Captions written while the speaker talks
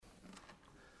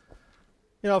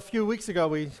A few weeks ago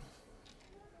we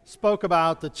spoke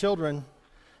about the children,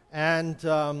 and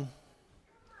I'm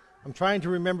trying to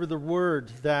remember the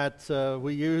word that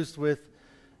we used with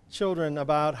children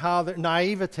about how the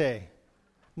naivete,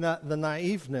 the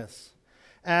naiveness.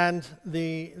 And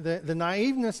the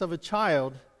naiveness of a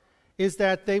child is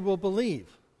that they will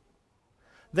believe.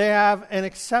 They have an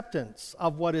acceptance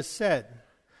of what is said.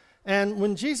 And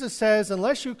when Jesus says,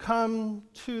 unless you come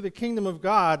to the kingdom of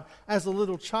God as a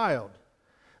little child,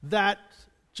 that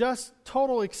just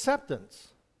total acceptance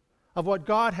of what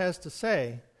God has to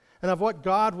say and of what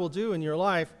God will do in your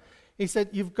life, he said,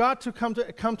 you've got to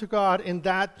come to God in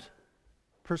that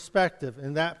perspective,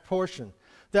 in that portion,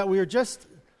 that we are just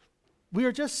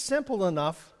simple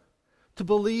enough to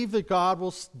believe that God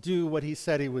will do what he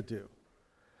said he would do.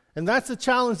 And that's the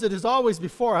challenge that is always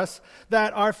before us,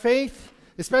 that our faith,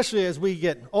 especially as we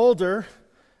get older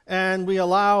and we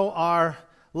allow our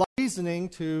reasoning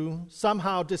to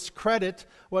somehow discredit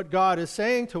what God is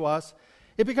saying to us,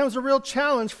 it becomes a real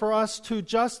challenge for us to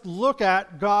just look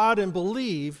at God and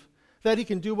believe that he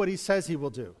can do what he says he will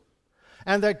do.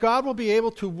 And that God will be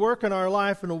able to work in our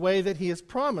life in a way that he has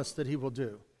promised that he will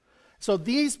do. So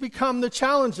these become the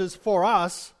challenges for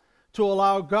us to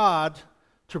allow God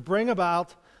to bring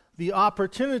about the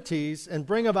opportunities and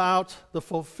bring about the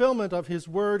fulfillment of his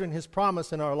word and his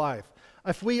promise in our life.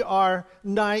 If we are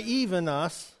naive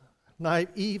enough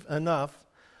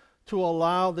to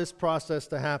allow this process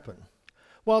to happen.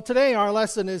 Well, today our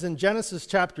lesson is in Genesis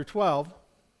chapter 12.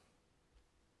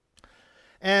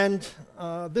 And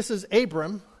this is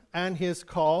Abram and his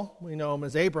call. We know him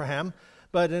as Abraham.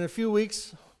 But in a few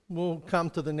weeks, we'll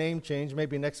come to the name change,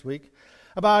 maybe next week,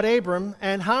 about Abram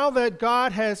and how that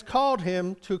God has called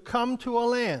him to come to a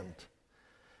land.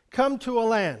 Come to a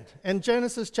land. In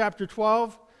Genesis chapter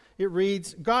 12, it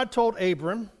reads, God told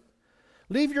Abram,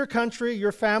 leave your country,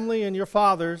 your family, and your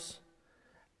father's.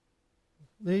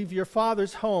 Leave your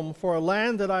father's home for a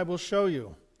land that I will show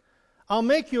you. I'll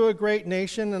make you a great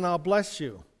nation, and I'll bless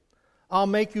you. I'll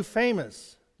make you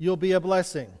famous. You'll be a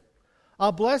blessing.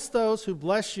 I'll bless those who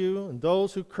bless you, and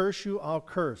those who curse you, I'll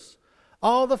curse.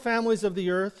 All the families of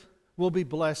the earth will be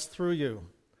blessed through you.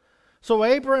 So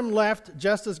Abram left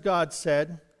just as God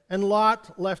said, and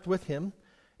Lot left with him.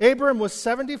 Abram was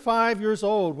 75 years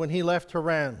old when he left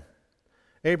Haran.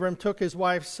 Abram took his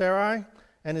wife Sarai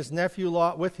and his nephew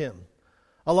Lot with him,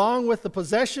 along with the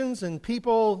possessions and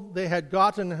people they had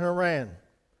gotten in Haran,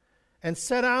 and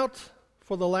set out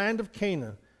for the land of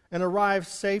Canaan and arrived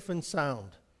safe and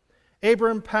sound.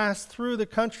 Abram passed through the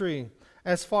country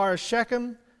as far as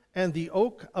Shechem and the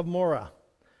oak of Moreh,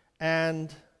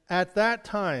 and at that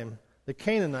time the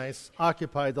Canaanites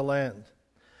occupied the land.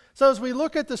 So as we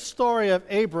look at the story of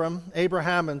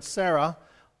Abraham and Sarah,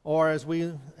 or as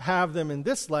we have them in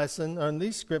this lesson, or in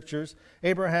these scriptures,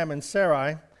 Abraham and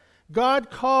Sarai,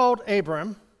 God called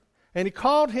Abram, and he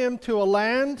called him to a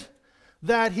land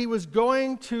that he was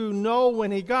going to know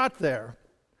when he got there.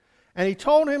 And he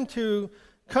told him to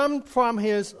come from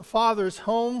his father's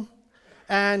home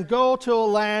and go to a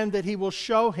land that he will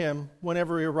show him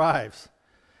whenever he arrives.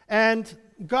 And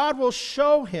God will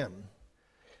show him.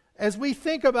 As we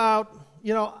think about,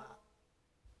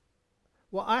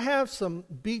 I have some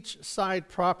beachside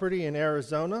property in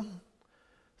Arizona.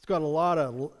 It's got a lot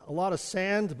of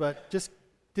sand, but just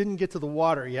didn't get to the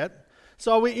water yet.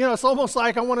 So it's almost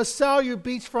like I want to sell you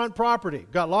beachfront property.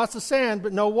 Got lots of sand,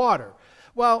 but no water.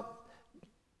 Well,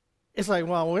 it's like,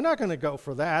 we're not going to go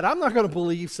for that. I'm not going to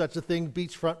believe such a thing,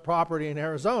 beachfront property in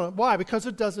Arizona. Why? Because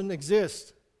it doesn't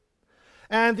exist.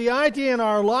 And the idea in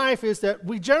our life is that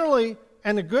we generally,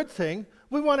 and a good thing,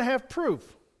 we want to have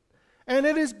proof. And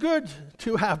it is good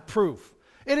to have proof.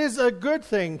 It is a good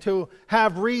thing to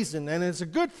have reason, and it's a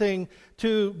good thing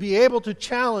to be able to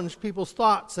challenge people's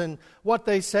thoughts and what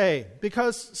they say.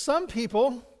 Because some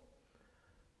people,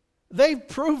 they've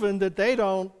proven that they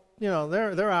don't,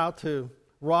 they're out to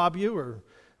rob you or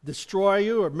destroy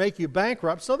you or make you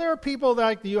bankrupt. So there are people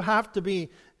that you have to be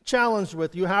challenged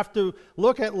with. You have to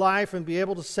look at life and be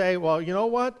able to say, well, you know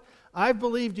what? I've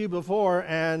believed you before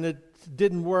and it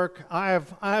didn't work. I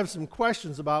have some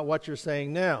questions about what you're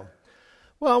saying now.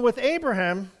 Well, with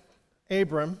Abram,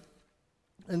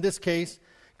 in this case,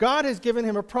 God has given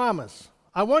him a promise.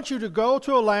 I want you to go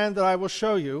to a land that I will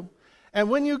show you, and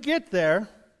when you get there,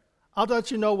 I'll let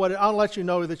you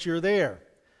know that you're there.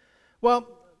 Well,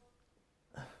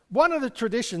 one of the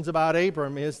traditions about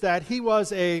Abram is that he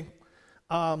was a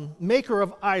maker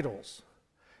of idols,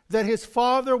 that his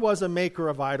father was a maker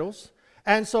of idols,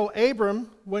 and so Abram,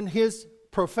 when his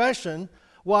profession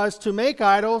was to make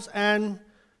idols and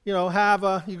you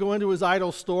go into his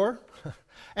idol store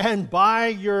and buy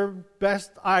your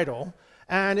best idol.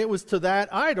 And it was to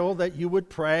that idol that you would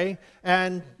pray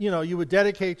and, you would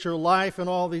dedicate your life and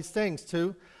all these things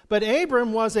to. But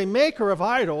Abram was a maker of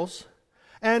idols,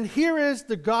 and here is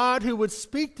the God who would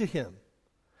speak to him.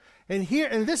 And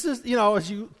this is,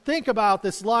 as you think about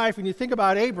this life and you think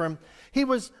about Abram,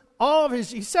 he's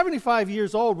 75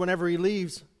 years old whenever he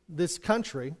leaves this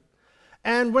country.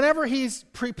 And whenever he's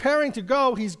preparing to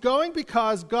go, he's going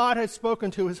because God had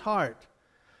spoken to his heart.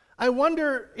 I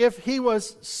wonder if he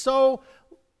was so,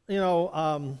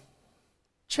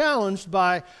 challenged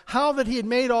by how that he had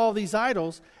made all these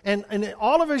idols, and in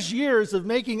all of his years of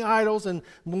making idols and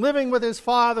living with his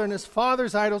father and his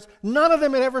father's idols, none of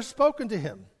them had ever spoken to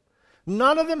him.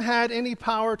 None of them had any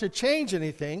power to change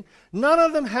anything. None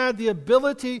of them had the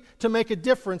ability to make a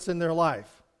difference in their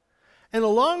life. And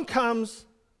along comes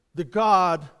the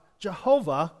God,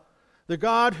 Jehovah, the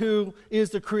God who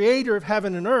is the creator of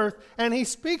heaven and earth, and he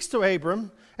speaks to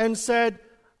Abram and said,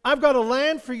 I've got a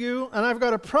land for you, and I've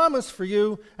got a promise for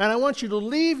you, and I want you to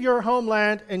leave your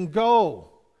homeland and go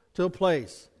to a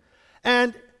place.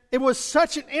 And it was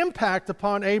such an impact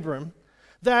upon Abram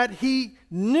that he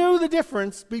knew the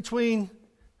difference between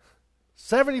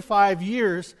 75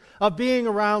 years of being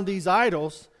around these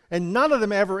idols, and none of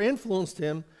them ever influenced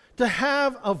him, to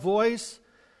have a voice.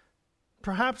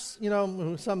 Perhaps,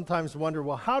 we sometimes wonder,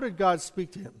 well, how did God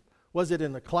speak to him? Was it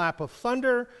in the clap of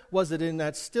thunder? Was it in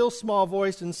that still small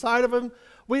voice inside of him?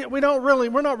 We're not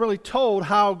really told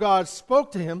how God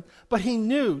spoke to him, but he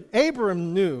knew,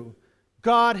 Abram knew,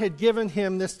 God had given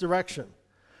him this direction.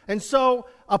 And so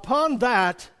upon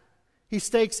that, he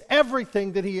stakes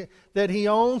everything that he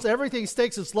owns, everything. He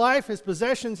stakes his life, his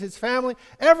possessions, his family.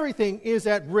 Everything is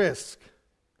at risk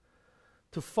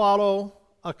to follow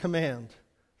a command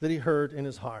that he heard in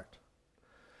his heart.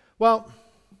 Well,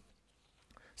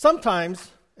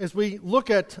 sometimes, as we look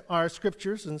at our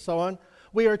scriptures and so on,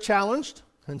 we are challenged,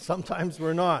 and sometimes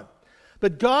we're not.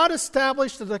 But God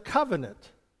established the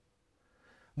covenant,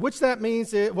 what that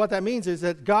means is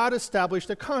that God established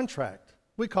a contract.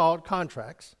 We call it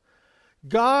contracts.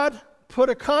 God put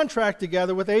a contract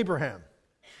together with Abraham,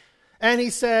 and he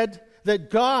said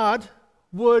that God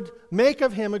would make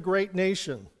of him a great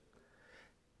nation.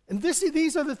 And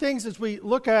these are the things, as we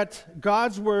look at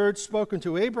God's word spoken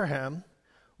to Abraham,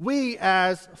 we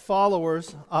as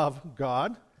followers of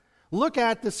God look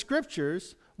at the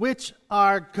scriptures, which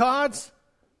are God's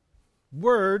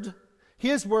word,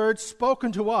 his word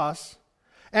spoken to us,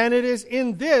 and it is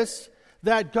in this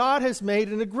that God has made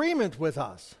an agreement with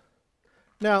us.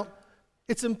 Now,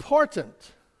 it's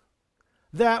important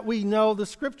that we know the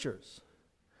scriptures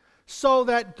so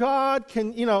that God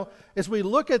can, as we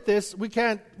look at this, we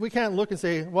can't look and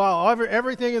say, well,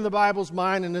 everything in the Bible's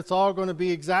mine and it's all going to be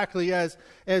exactly as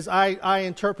I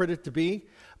interpret it to be.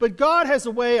 But God has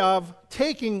a way of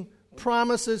taking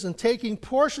promises and taking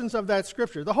portions of that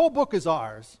scripture. The whole book is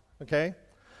ours, okay?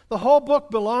 The whole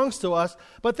book belongs to us,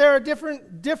 but there are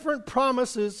different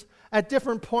promises at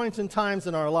different points in times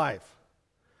in our life.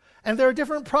 And there are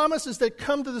different promises that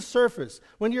come to the surface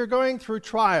when you're going through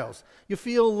trials. You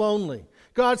feel lonely.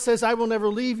 God says, I will never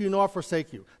leave you nor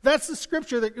forsake you. That's the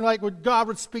scripture that what God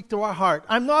would speak to our heart.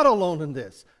 I'm not alone in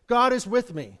this. God is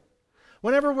with me.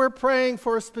 Whenever we're praying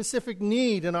for a specific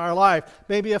need in our life,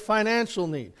 maybe a financial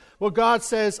need, well, God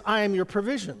says, I am your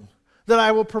provision, that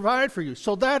I will provide for you.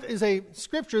 So that is a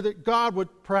scripture that God would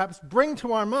perhaps bring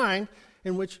to our mind,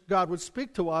 in which God would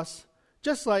speak to us,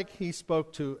 just like he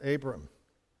spoke to Abram.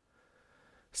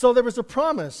 So there was a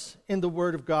promise in the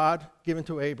word of God given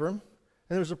to Abram, and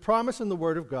there was a promise in the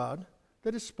word of God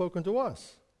that is spoken to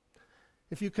us.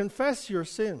 If you confess your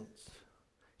sins,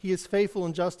 he is faithful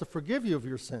and just to forgive you of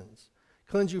your sins,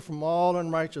 cleanse you from all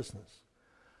unrighteousness.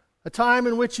 A time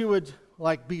in which you would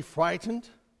be frightened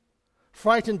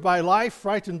by life,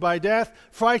 frightened by death,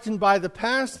 frightened by the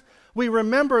past. We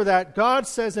remember that God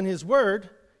says in his word,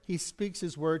 he speaks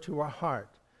his word to our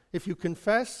heart. If you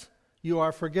confess, you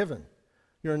are forgiven.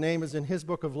 Your name is in his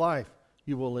book of life.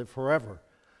 You will live forever.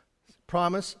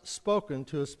 Promise spoken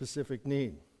to a specific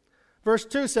need. Verse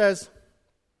 2 says,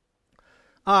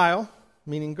 I'll,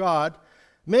 meaning God,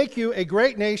 make you a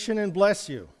great nation and bless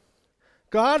you.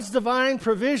 God's divine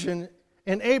provision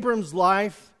in Abram's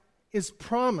life is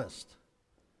promised.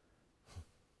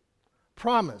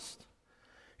 Promised.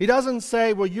 He doesn't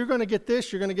say, well, you're going to get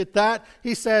this, you're going to get that.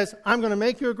 He says, I'm going to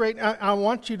make you a great, I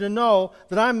want you to know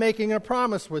that I'm making a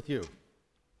promise with you.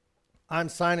 I'm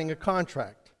signing a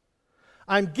contract.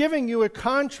 I'm giving you a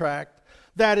contract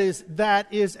that is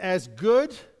as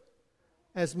good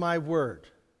as my word.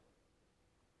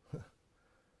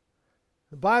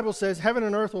 The Bible says, heaven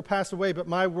and earth will pass away, but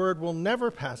my word will never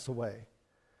pass away.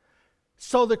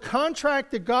 So the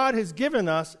contract that God has given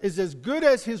us is as good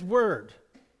as his word.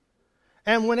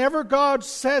 And whenever God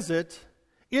says it,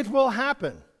 it will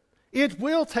happen. It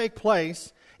will take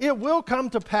place. It will come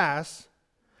to pass.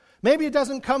 Maybe it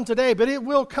doesn't come today, but it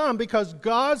will come because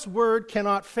God's word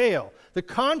cannot fail. The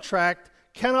contract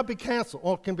cannot be canceled.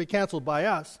 Well, it can be canceled by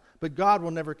us, but God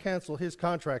will never cancel his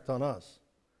contract on us.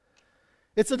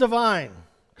 It's a divine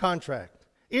contract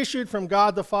issued from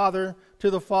God the Father to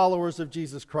the followers of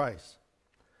Jesus Christ.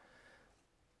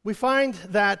 We find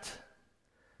that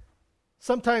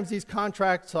sometimes these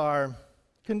contracts are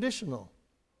conditional,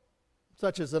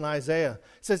 such as in Isaiah.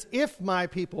 It says, if my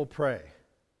people pray.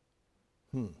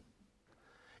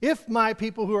 If my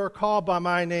people who are called by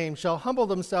my name shall humble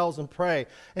themselves and pray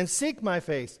and seek my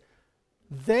face,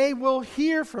 they will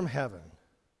hear from heaven.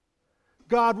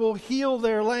 God will heal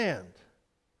their land.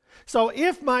 So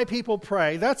if my people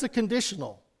pray, that's a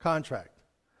conditional contract.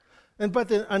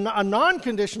 But a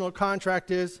non-conditional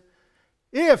contract is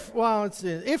if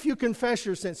you confess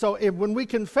your sins. So when we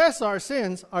confess our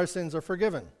sins are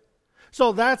forgiven.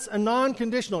 So that's a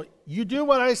non-conditional. You do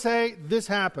what I say, this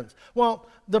happens. Well,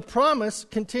 the promise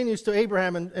continues to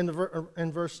Abraham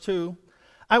in verse 2.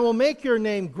 I will make your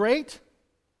name great.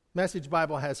 Message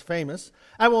Bible has famous.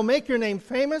 I will make your name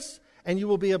famous, and you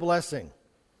will be a blessing.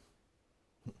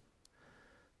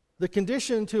 The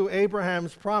condition to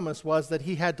Abraham's promise was that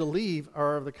he had to leave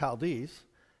Ur of the Chaldees,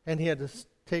 and he had to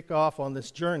take off on this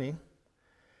journey.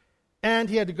 And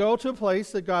he had to go to a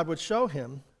place that God would show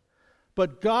him.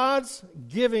 But God's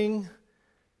giving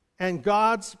and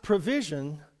God's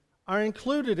provision are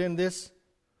included in this,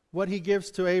 what he gives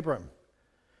to Abram.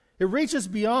 It reaches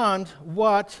beyond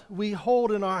what we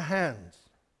hold in our hands.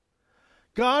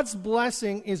 God's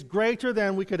blessing is greater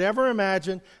than we could ever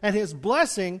imagine, and his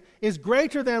blessing is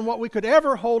greater than what we could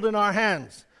ever hold in our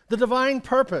hands. The divine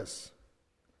purpose.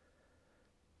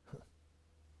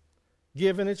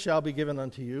 Given it shall be given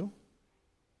unto you,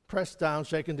 pressed down,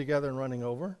 shaken together, and running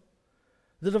over.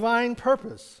 The divine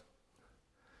purpose.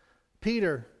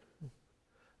 Peter,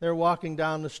 they're walking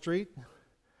down the street,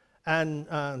 and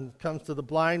comes to the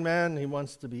blind man. He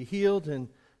wants to be healed, and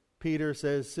Peter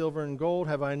says, silver and gold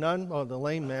have I none. Oh, the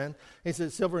lame man. He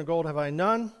says, silver and gold have I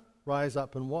none. Rise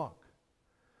up and walk.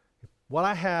 What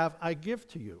I have, I give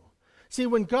to you. See,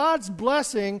 when God's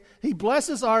blessing, he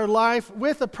blesses our life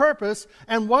with a purpose,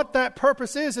 and what that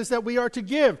purpose is that we are to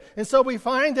give. And so we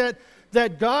find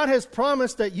that God has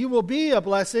promised that you will be a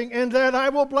blessing and that I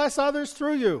will bless others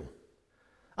through you.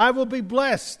 I will be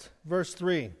blessed, verse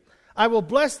 3. I will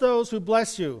bless those who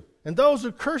bless you, and those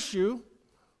who curse you,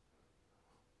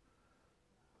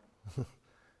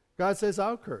 God says,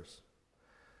 I'll curse.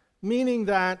 Meaning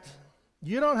that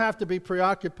you don't have to be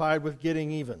preoccupied with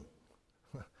getting even.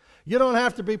 You don't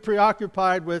have to be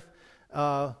preoccupied with,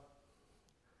 do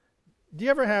you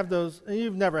ever have those,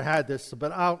 you've never had this,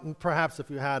 but perhaps if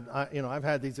you had, I've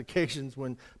had these occasions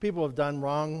when people have done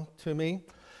wrong to me,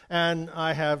 and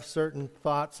I have certain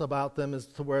thoughts about them as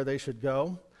to where they should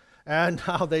go and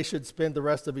how they should spend the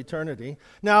rest of eternity.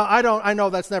 Now, I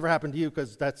know that's never happened to you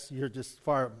because you're just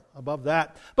far above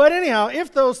that. But anyhow,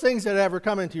 if those things had ever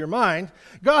come into your mind,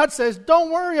 God says, don't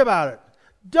worry about it.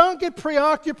 Don't get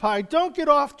preoccupied. Don't get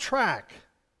off track.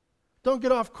 Don't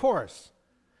get off course.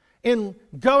 In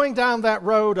going down that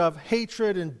road of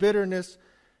hatred and bitterness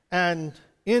and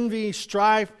envy,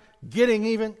 strife, getting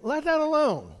even, let that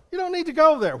alone. You don't need to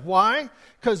go there. Why?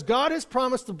 Because God has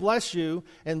promised to bless you,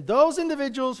 and those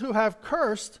individuals who have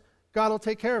cursed, God will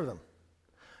take care of them.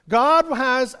 God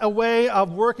has a way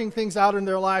of working things out in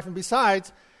their life, and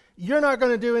besides, you're not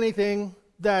going to do anything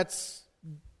that's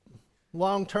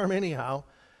long-term anyhow.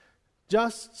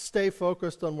 Just stay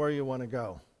focused on where you want to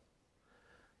go.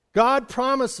 God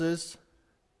promises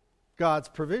God's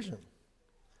provision.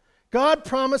 God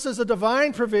promises a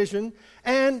divine provision,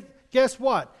 and guess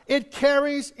what? It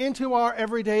carries into our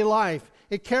everyday life.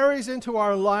 It carries into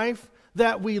our life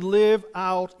that we live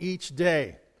out each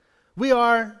day. We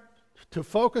are to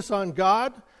focus on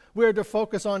God. We are to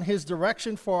focus on his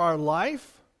direction for our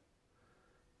life.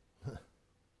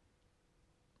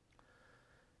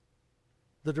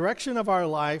 The direction of our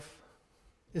life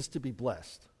is to be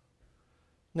blessed.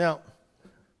 Now,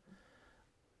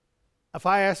 if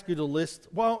I ask you to list,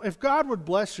 if God would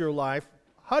bless your life,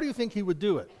 how do you think he would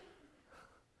do it?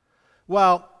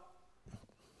 Well,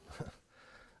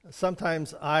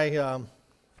 sometimes I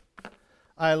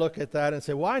look at that and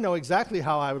say, I know exactly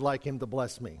how I would like him to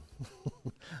bless me.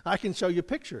 I can show you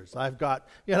pictures. I've got,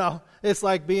 it's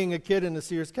like being a kid in the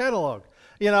Sears catalog.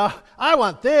 I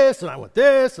want this, and I want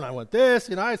this, and I want this.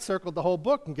 I circled the whole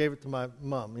book and gave it to my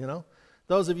mom,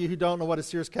 Those of you who don't know what a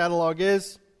Sears catalog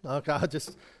is, okay, I'll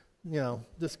just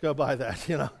go by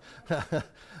that,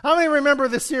 How many remember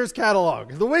the Sears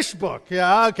catalog? The Wish book.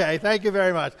 Yeah, okay, thank you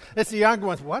very much. It's the younger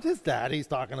ones. What is that he's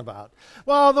talking about?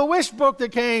 Well, the Wish book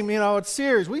that came, at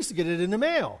Sears, we used to get it in the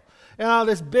mail.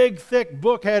 This big, thick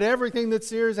book had everything that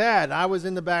Sears had. I was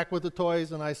in the back with the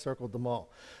toys, and I circled them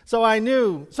all. So I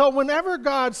knew. So whenever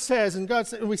God says, and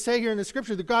we say here in the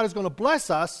Scripture that God is going to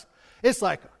bless us, it's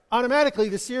like automatically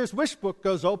the Sears Wish book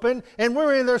goes open, and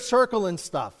we're in there circling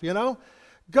stuff,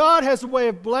 God has a way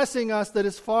of blessing us that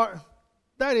is part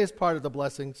of the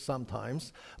blessing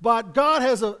sometimes. But God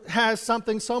has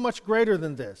something so much greater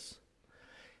than this.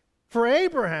 For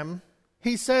Abraham,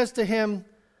 he says to him,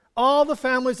 all the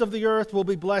families of the earth will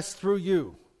be blessed through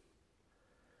you.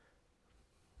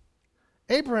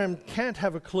 Abraham can't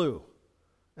have a clue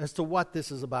as to what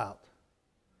this is about.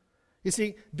 You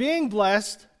see, being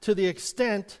blessed to the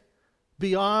extent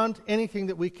beyond anything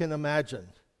that we can imagine.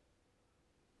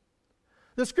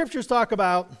 The Scriptures talk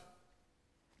about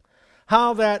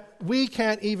how that we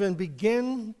can't even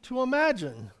begin to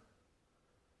imagine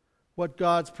what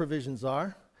God's provisions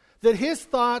are, that His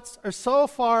thoughts are so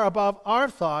far above our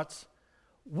thoughts,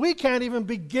 we can't even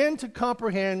begin to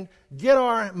comprehend, get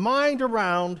our mind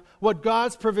around what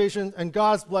God's provision and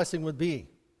God's blessing would be.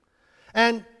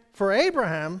 And for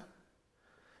Abraham,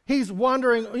 he's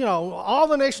wondering, all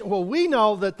the nations, well, we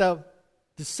know that the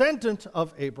descendant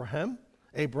of Abram,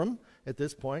 at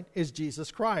this point, is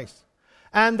Jesus Christ.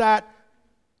 And that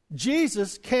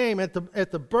Jesus came at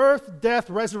the birth, death,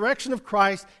 resurrection of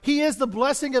Christ. He is the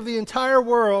blessing of the entire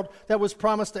world that was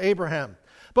promised to Abraham.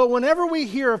 But whenever we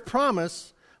hear of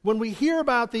promise, when we hear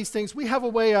about these things, we have a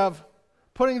way of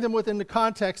putting them within the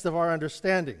context of our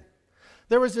understanding.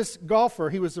 There was this golfer,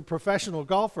 he was a professional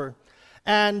golfer,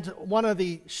 and one of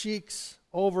the sheiks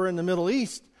over in the Middle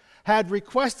East had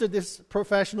requested this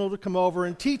professional to come over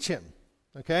and teach him.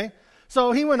 Okay?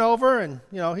 So he went over and,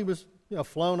 he was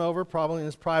flown over probably in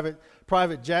his private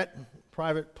jet,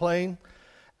 private plane,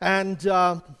 and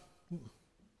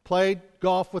played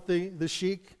golf with the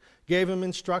sheik, gave him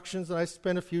instructions, and I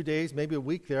spent a few days, maybe a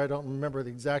week there, I don't remember the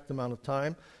exact amount of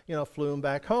time, flew him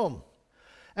back home.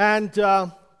 And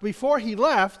before he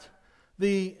left,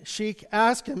 the sheik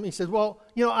asked him, he said, well,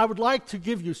 I would like to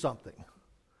give you something.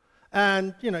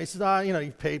 And, he said,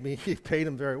 you paid me. He paid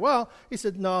him very well. He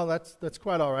said, no, that's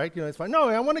quite all right. It's fine. No,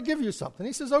 I want to give you something.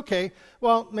 He says, okay,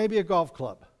 well, maybe a golf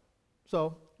club.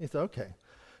 So he said, okay.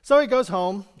 So he goes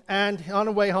home, and on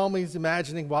the way home, he's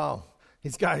imagining, wow,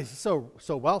 he's so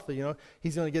wealthy,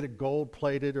 he's going to get a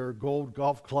gold-plated or gold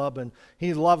golf club, and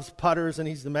he loves putters, and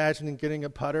he's imagining getting a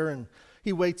putter, and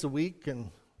he waits a week and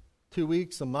 2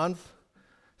 weeks, a month,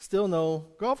 still no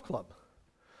golf club.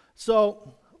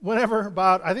 So whenever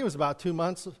I think it was about 2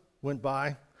 months went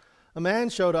by, a man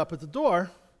showed up at the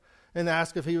door and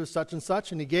asked if he was such and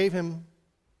such, and he gave him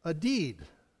a deed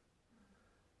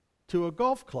to a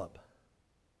golf club.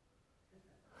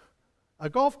 A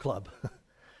golf club.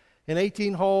 An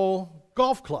 18-hole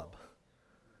golf club.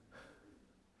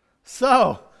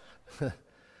 So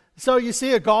you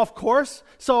see a golf course?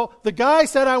 So the guy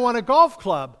said, I want a golf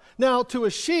club. Now, to a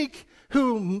sheik,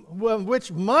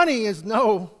 which money is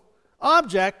no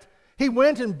object, he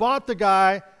went and bought the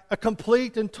guy a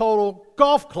complete and total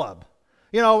golf club.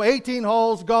 18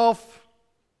 holes golf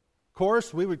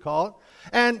course, we would call it.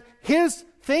 And his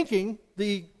thinking,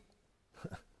 the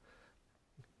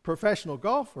professional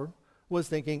golfer was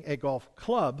thinking a golf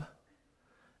club,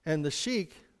 and the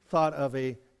sheik thought of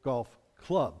a golf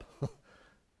club.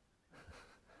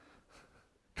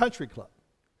 Country club.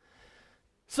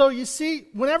 So you see,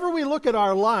 whenever we look at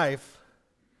our life,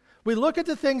 we look at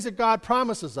the things that God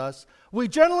promises us, we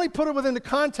generally put it within the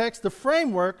context, the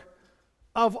framework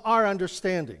of our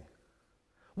understanding.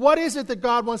 What is it that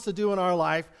God wants to do in our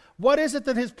life? What is it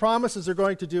that His promises are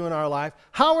going to do in our life?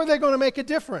 How are they going to make a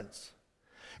difference?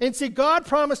 And see, God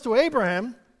promised to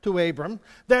Abram,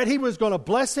 that He was going to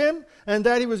bless him, and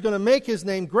that He was going to make His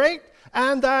name great,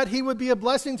 and that he would be a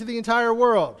blessing to the entire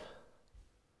world.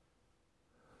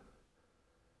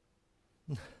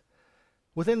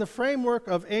 Within the framework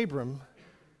of Abram,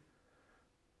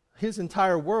 his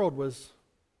entire world was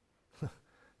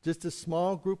just a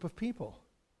small group of people.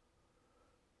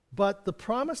 But the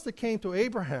promise that came to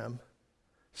Abraham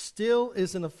still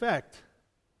is in effect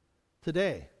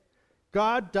today.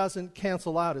 God doesn't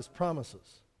cancel out His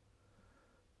promises.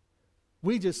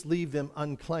 We just leave them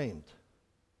unclaimed.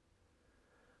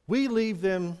 We leave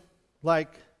them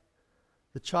like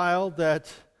the child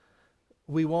that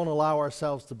we won't allow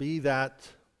ourselves to be, that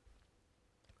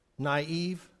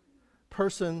naive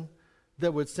person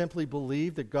that would simply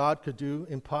believe that God could do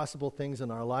impossible things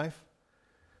in our life?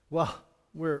 Well,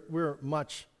 we're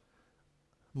much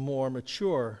more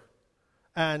mature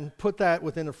and put that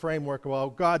within a framework of, well,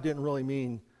 God didn't really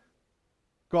mean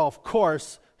golf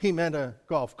course. He meant a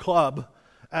golf club,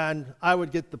 and I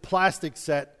would get the plastic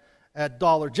set at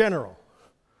Dollar General.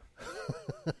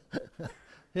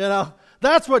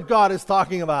 That's what God is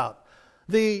talking about.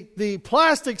 The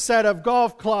plastic set of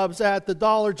golf clubs at the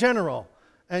Dollar General.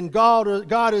 And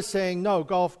God is saying, no,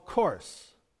 golf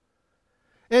course.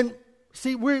 And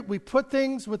see, we put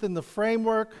things within the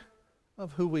framework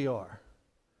of who we are.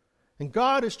 And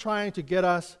God is trying to get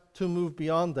us to move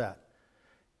beyond that.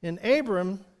 In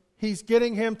Abram, he's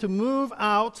getting him to move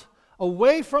out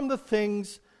away from the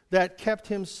things that kept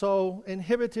him so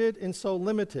inhibited and so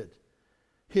limited.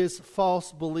 His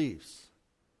false beliefs,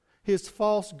 his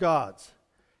false gods,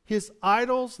 his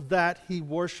idols that he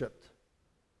worshiped.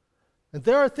 And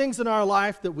there are things in our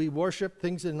life that we worship,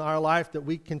 things in our life that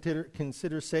we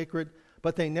consider sacred,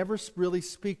 but they never really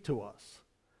speak to us.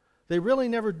 They really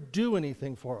never do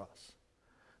anything for us.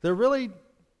 They really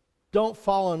don't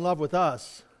fall in love with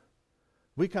us.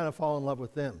 We kind of fall in love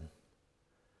with them.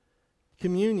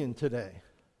 Communion today.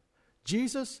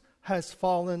 Jesus has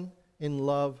fallen in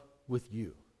love with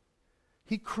you.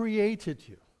 He created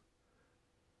you.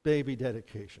 Baby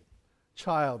dedication.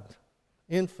 Child,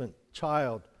 infant,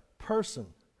 child, person.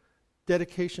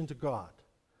 Dedication to God.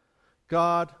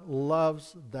 God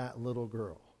loves that little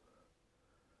girl.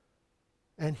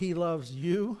 And He loves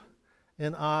you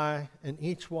and I and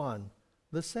each one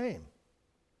the same.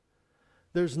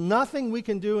 There's nothing we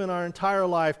can do in our entire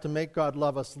life to make God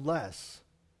love us less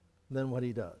than what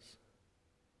He does.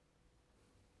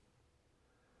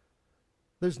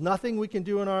 There's nothing we can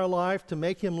do in our life to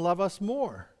make Him love us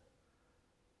more.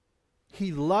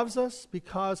 He loves us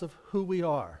because of who we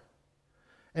are.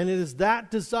 And it is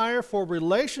that desire for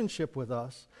relationship with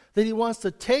us that He wants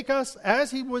to take us,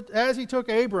 as He took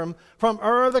Abram from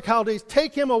Ur of the Chaldees,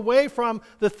 take him away from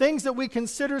the things that we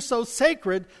consider so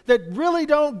sacred that really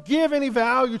don't give any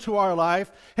value to our life.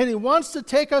 And He wants to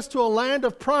take us to a land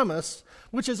of promise,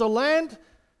 which is a land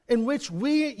in which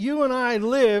you and I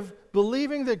live,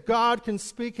 believing that God can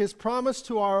speak His promise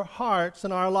to our hearts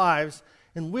and our lives,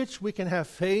 in which we can have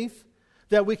faith,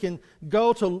 that we can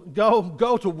go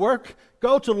to work,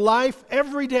 go to life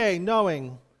every day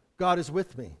knowing God is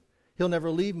with me. He'll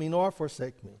never leave me nor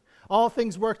forsake me. All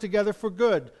things work together for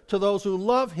good to those who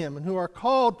love Him and who are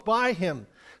called by Him.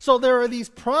 So there are these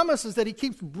promises that He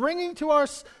keeps bringing to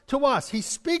us. He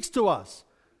speaks to us.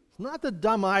 It's not the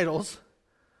dumb idols,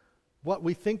 what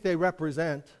we think they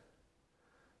represent.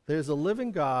 There's a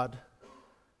living God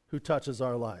who touches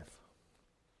our life.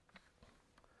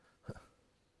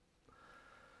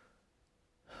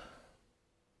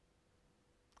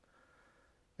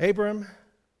 Abram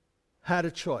had a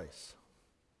choice.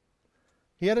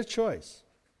 He had a choice.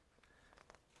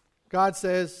 God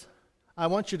says, I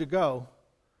want you to go,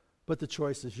 but the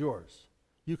choice is yours.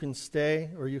 You can stay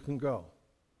or you can go.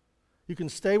 You can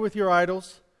stay with your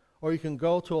idols or you can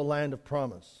go to a land of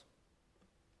promise.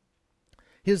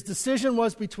 His decision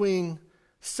was between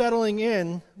settling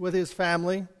in with his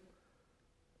family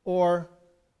or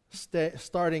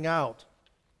starting out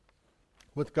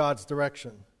with God's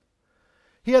direction.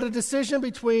 He had a decision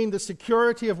between the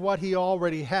security of what he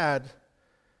already had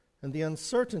and the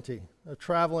uncertainty of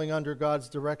traveling under God's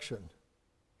direction.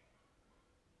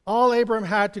 All Abram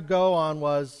had to go on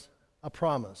was a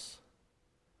promise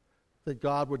that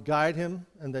God would guide him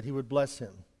and that He would bless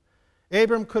him.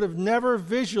 Abram could have never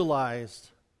visualized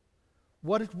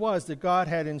what it was that God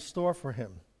had in store for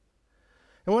him.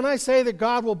 And when I say that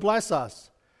God will bless us,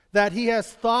 that He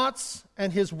has thoughts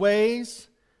and His ways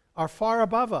are far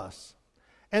above us.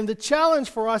 And the challenge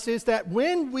for us is that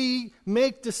when we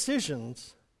make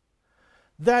decisions,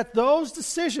 that those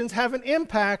decisions have an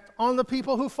impact on the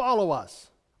people who follow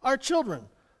us, our children,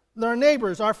 our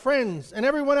neighbors, our friends, and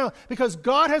everyone else. Because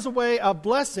God has a way of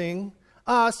blessing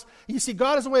us. You see,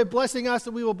 God has a way of blessing us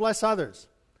that we will bless others.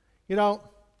 You know,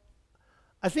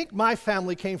 I think my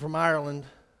family came from Ireland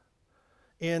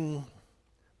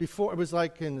before, it was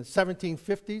like in the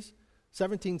 1750s,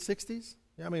 1760s.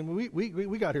 I mean,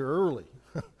 we got here early.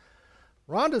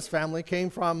 Rhonda's family came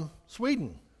from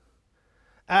Sweden.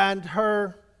 And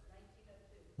her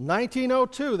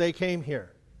 1902, they came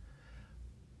here.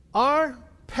 Our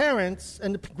parents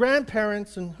and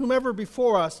grandparents and whomever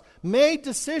before us made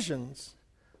decisions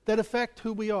that affect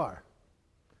who we are,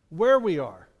 where we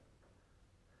are,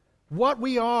 what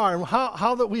we are, and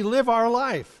how that we live our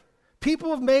life. People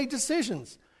have made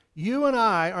decisions. You and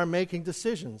I are making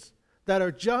decisions that are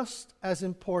just as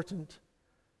important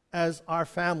as our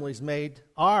families made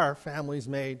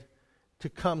to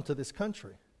come to this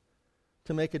country,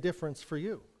 to make a difference for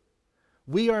you.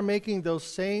 We are making those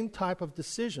same type of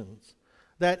decisions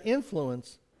that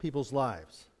influence people's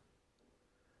lives.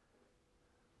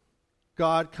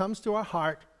 God comes to our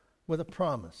heart with a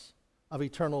promise of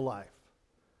eternal life.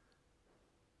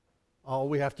 All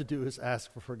we have to do is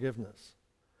ask for forgiveness.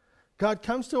 God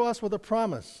comes to us with a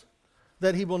promise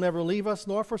that He will never leave us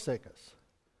nor forsake us.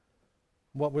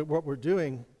 What we're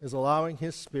doing is allowing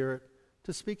His Spirit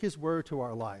to speak His word to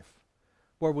our life,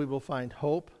 where we will find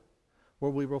hope, where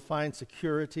we will find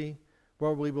security,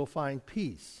 where we will find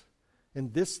peace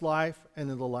in this life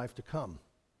and in the life to come.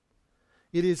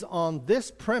 It is on this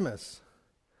premise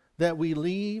that we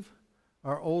leave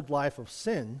our old life of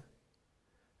sin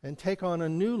and take on a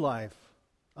new life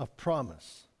of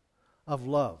promise, of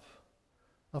love,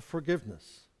 of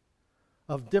forgiveness,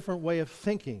 of different way of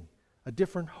thinking, a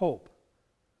different hope.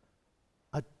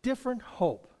 A different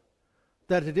hope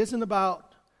that it isn't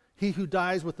about he who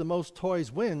dies with the most toys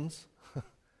wins.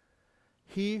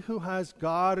 He who has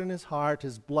God in his heart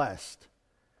is blessed,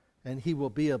 and he will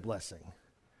be a blessing.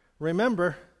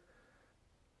 Remember,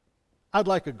 I'd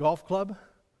like a golf club.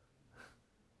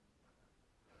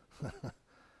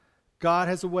 God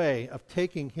has a way of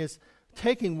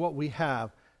taking what we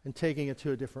have and taking it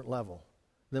to a different level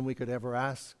than we could ever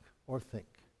ask or think.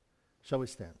 Shall we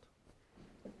stand?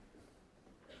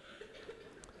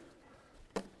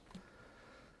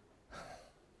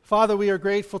 Father, we are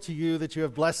grateful to you that you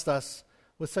have blessed us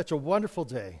with such a wonderful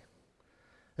day,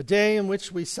 a day in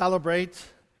which we celebrate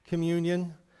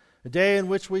communion, a day in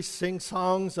which we sing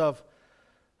songs of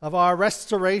our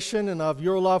restoration and of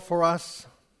your love for us,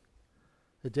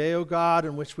 a day, O God,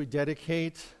 in which we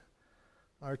dedicate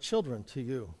our children to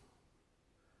you,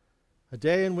 a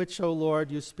day in which, O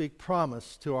Lord, you speak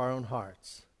promise to our own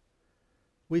hearts.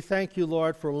 We thank you,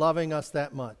 Lord, for loving us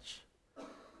that much.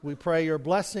 We pray your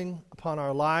blessing upon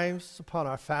our lives, upon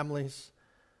our families.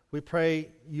 We pray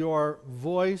your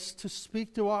voice to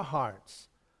speak to our hearts,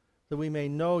 that we may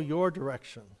know your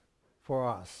direction for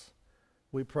us.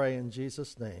 We pray in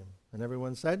Jesus' name. And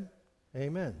everyone said,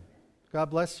 amen. God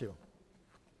bless you.